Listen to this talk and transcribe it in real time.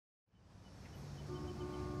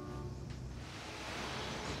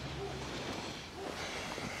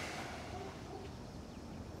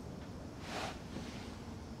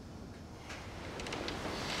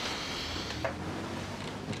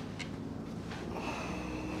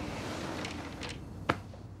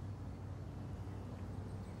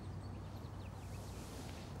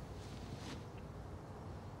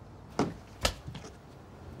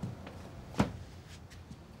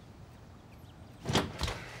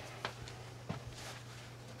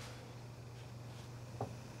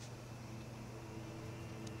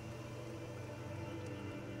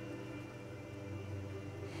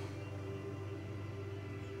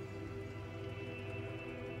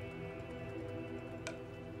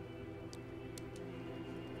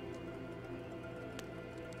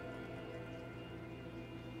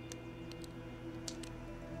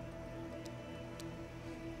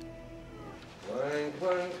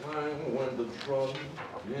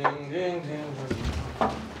Ding, ding, ding, ding.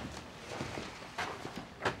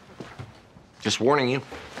 Just warning you,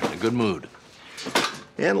 in a good mood.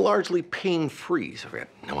 And largely pain-free, so I've got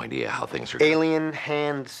no idea how things are going. Alien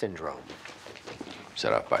hand syndrome.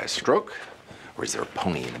 Set off by a stroke? Or is there a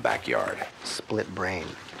pony in the backyard? Split brain.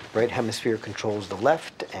 Right hemisphere controls the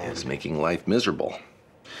left and... It's making life miserable.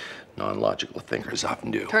 Non-logical thinkers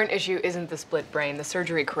often do. Current issue isn't the split brain. The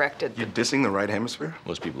surgery corrected. You're dissing the right hemisphere?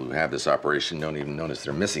 Most people who have this operation don't even notice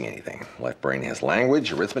they're missing anything. Left brain has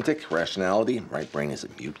language, arithmetic, rationality, and right brain is a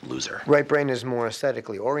mute loser. Right brain is more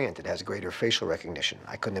aesthetically oriented, has greater facial recognition.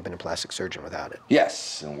 I couldn't have been a plastic surgeon without it.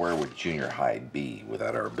 Yes, and where would junior high be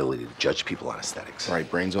without our ability to judge people on aesthetics? Right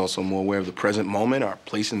brain's also more aware of the present moment, our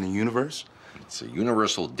place in the universe. It's a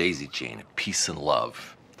universal daisy chain of peace and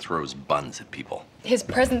love. Throws buns at people. His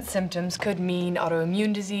present symptoms could mean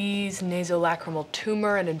autoimmune disease, nasolacrimal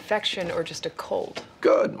tumor, an infection, or just a cold.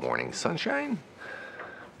 Good morning, sunshine.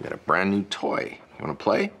 We got a brand new toy. You want to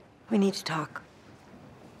play? We need to talk.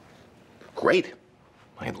 Great.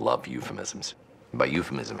 I love euphemisms. By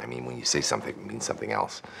euphemism, I mean when you say something, it means something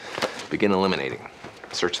else. Begin eliminating.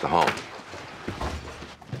 Search the home.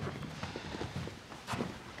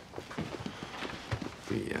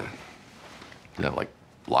 Like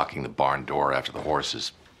locking the barn door after the horse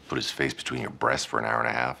has put his face between your breasts for an hour and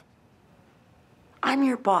a half? I'm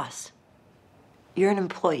your boss. You're an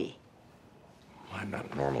employee. I'm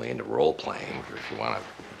not normally into role-playing, but if you want to...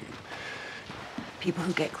 People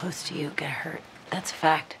who get close to you get hurt. That's a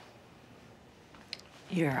fact.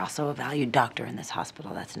 You're also a valued doctor in this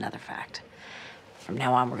hospital. That's another fact. From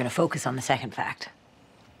now on, we're going to focus on the second fact.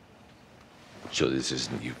 So this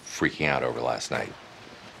isn't you freaking out over last night?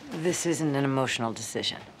 This isn't an emotional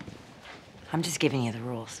decision. I'm just giving you the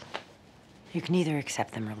rules. You can either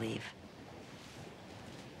accept them or leave.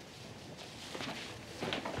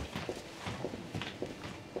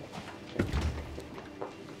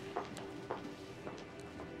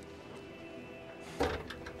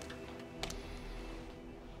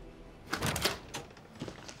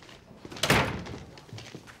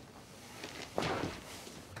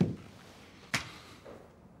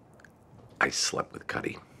 I slept with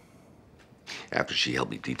Cuddy. After she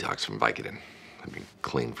helped me detox from Vicodin. I've been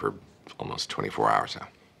clean for almost 24 hours now.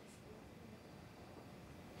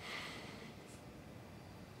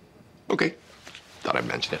 Okay. Thought I'd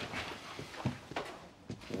mention it.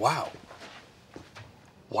 Wow.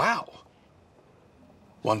 Wow.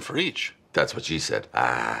 One for each. That's what she said.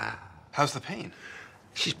 Ah. How's the pain?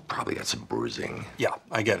 She's probably got some bruising. Yeah,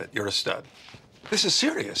 I get it. You're a stud. This is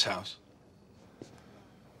serious, House.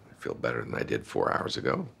 I feel better than I did 4 hours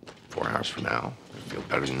ago. 4 hours from now, I feel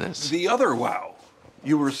better than this. The other wow.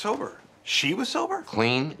 You were sober. She was sober?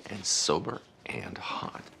 Clean and sober and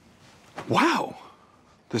hot. Wow.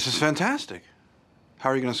 This is fantastic. How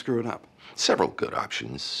are you going to screw it up? Several good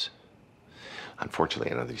options. Unfortunately,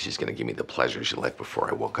 I don't think she's going to give me the pleasure she left before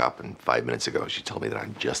I woke up, and 5 minutes ago, she told me that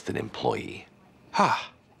I'm just an employee.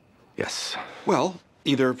 Ha. Yes. Well,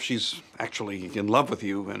 either she's actually in love with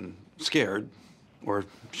you and scared, or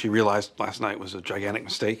she realized last night was a gigantic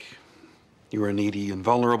mistake. You were needy and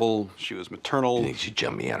vulnerable. She was maternal. You think she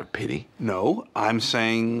jumped me out of pity? No, I'm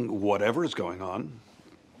saying whatever is going on,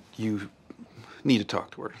 you need to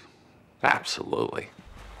talk to her. Absolutely.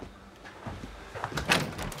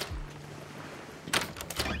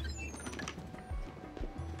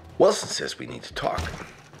 Wilson says we need to talk.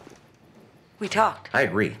 We talked. I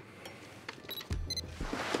agree.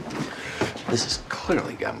 This has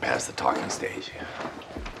clearly gotten past the talking stage.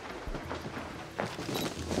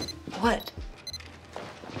 What?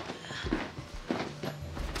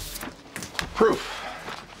 Proof.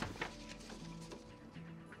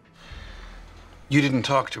 You didn't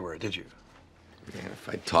talk to her, did you? Yeah, if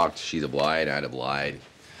I talked, she'd have lied, I'd have lied.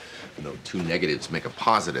 Though two negatives make a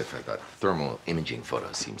positive, I thought thermal imaging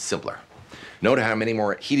photos seemed simpler. Note how many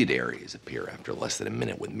more heated areas appear after less than a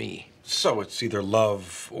minute with me. So it's either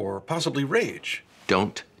love or possibly rage.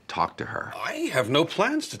 Don't talk to her. I have no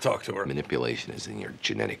plans to talk to her. Manipulation is in your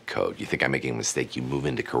genetic code. You think I'm making a mistake, you move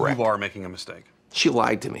in to correct. You are making a mistake. She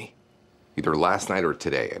lied to me. Either last night or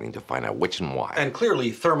today. I need to find out which and why. And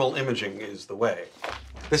clearly, thermal imaging is the way.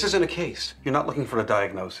 This isn't a case. You're not looking for a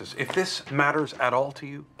diagnosis. If this matters at all to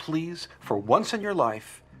you, please, for once in your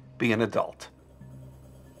life, be an adult.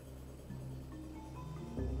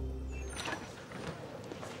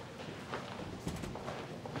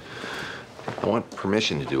 I want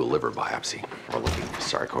permission to do a liver biopsy. We're looking for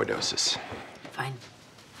sarcoidosis. Fine.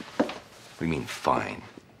 What do you mean, fine?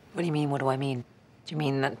 What do you mean? What do I mean? Do you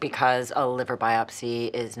mean that because a liver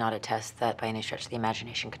biopsy is not a test that by any stretch of the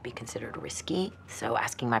imagination could be considered risky, so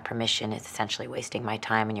asking my permission is essentially wasting my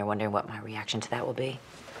time and you're wondering what my reaction to that will be?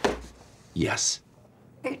 Yes.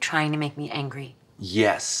 Are you trying to make me angry?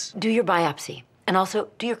 Yes. Do your biopsy. And also,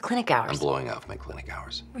 do your clinic hours. I'm blowing off my clinic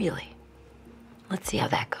hours. Really? Let's see how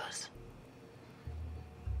that goes.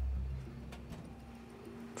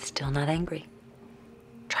 Still not angry.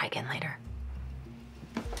 Try again later.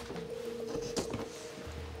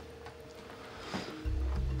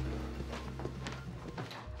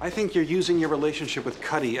 I think you're using your relationship with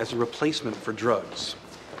Cuddy as a replacement for drugs.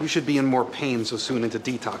 You should be in more pain so soon into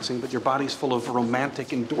detoxing, but your body's full of romantic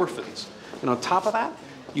endorphins. And on top of that,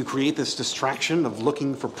 you create this distraction of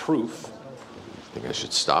looking for proof. Think I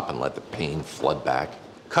should stop and let the pain flood back?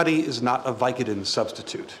 Cuddy is not a Vicodin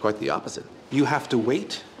substitute. Quite the opposite. You have to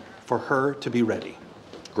wait for her to be ready.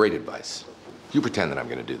 Great advice. You pretend that I'm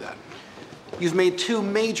going to do that. You've made 2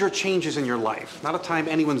 major changes in your life, not a time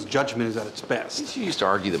anyone's judgment is at its best. You used to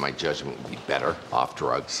argue that my judgment would be better off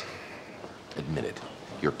drugs. Admit it.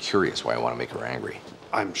 You're curious why I want to make her angry.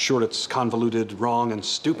 I'm sure it's convoluted, wrong, and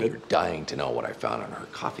stupid. You're dying to know what I found on her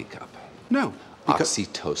coffee cup. No.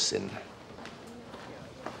 Oxytocin.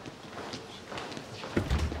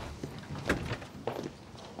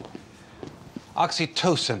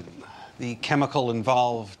 Oxytocin, the chemical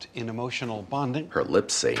involved in emotional bonding. Her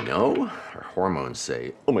lips say no. Her hormones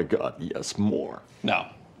say, oh my God, yes, more. No.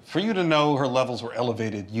 For you to know her levels were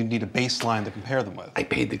elevated, you'd need a baseline to compare them with. I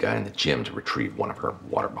paid the guy in the gym to retrieve one of her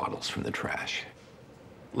water bottles from the trash.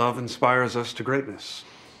 Love inspires us to greatness.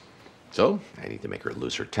 So, I need to make her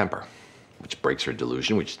lose her temper, which breaks her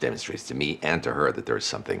delusion, which demonstrates to me and to her that there is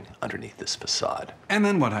something underneath this facade. And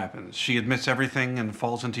then what happens? She admits everything and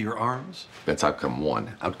falls into your arms? That's outcome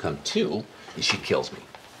 1. Outcome 2 is she kills me.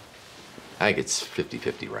 I think it's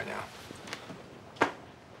 50-50 right now.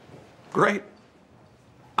 Great.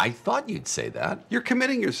 I thought you'd say that. You're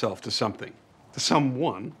committing yourself to something, to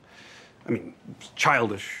someone. I mean,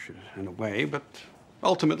 childish in a way, but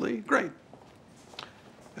ultimately, great.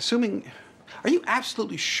 Assuming, are you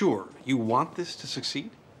absolutely sure you want this to succeed?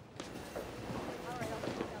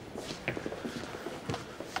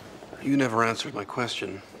 You never answered my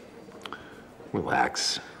question.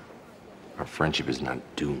 Relax. Our friendship is not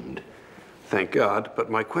doomed. Thank God,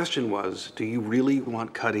 but my question was, do you really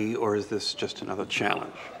want Cuddy, or is this just another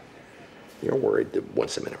challenge? You're worried that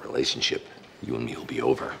once I'm in a relationship, you and me will be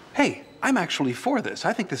over. Hey, I'm actually for this.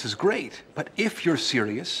 I think this is great. But if you're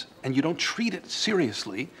serious and you don't treat it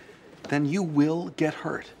seriously, then you will get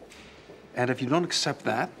hurt. And if you don't accept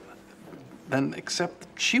that, then accept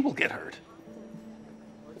she will get hurt.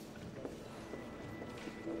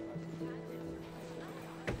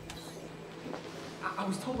 I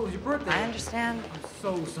was told it was your birthday. I understand.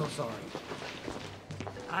 I'm so sorry.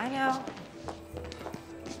 I know.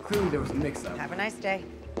 Clearly there was a mix-up. Have a nice day.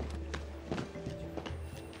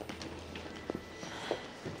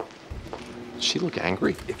 Does she look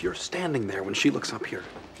angry? If you're standing there when she looks up here,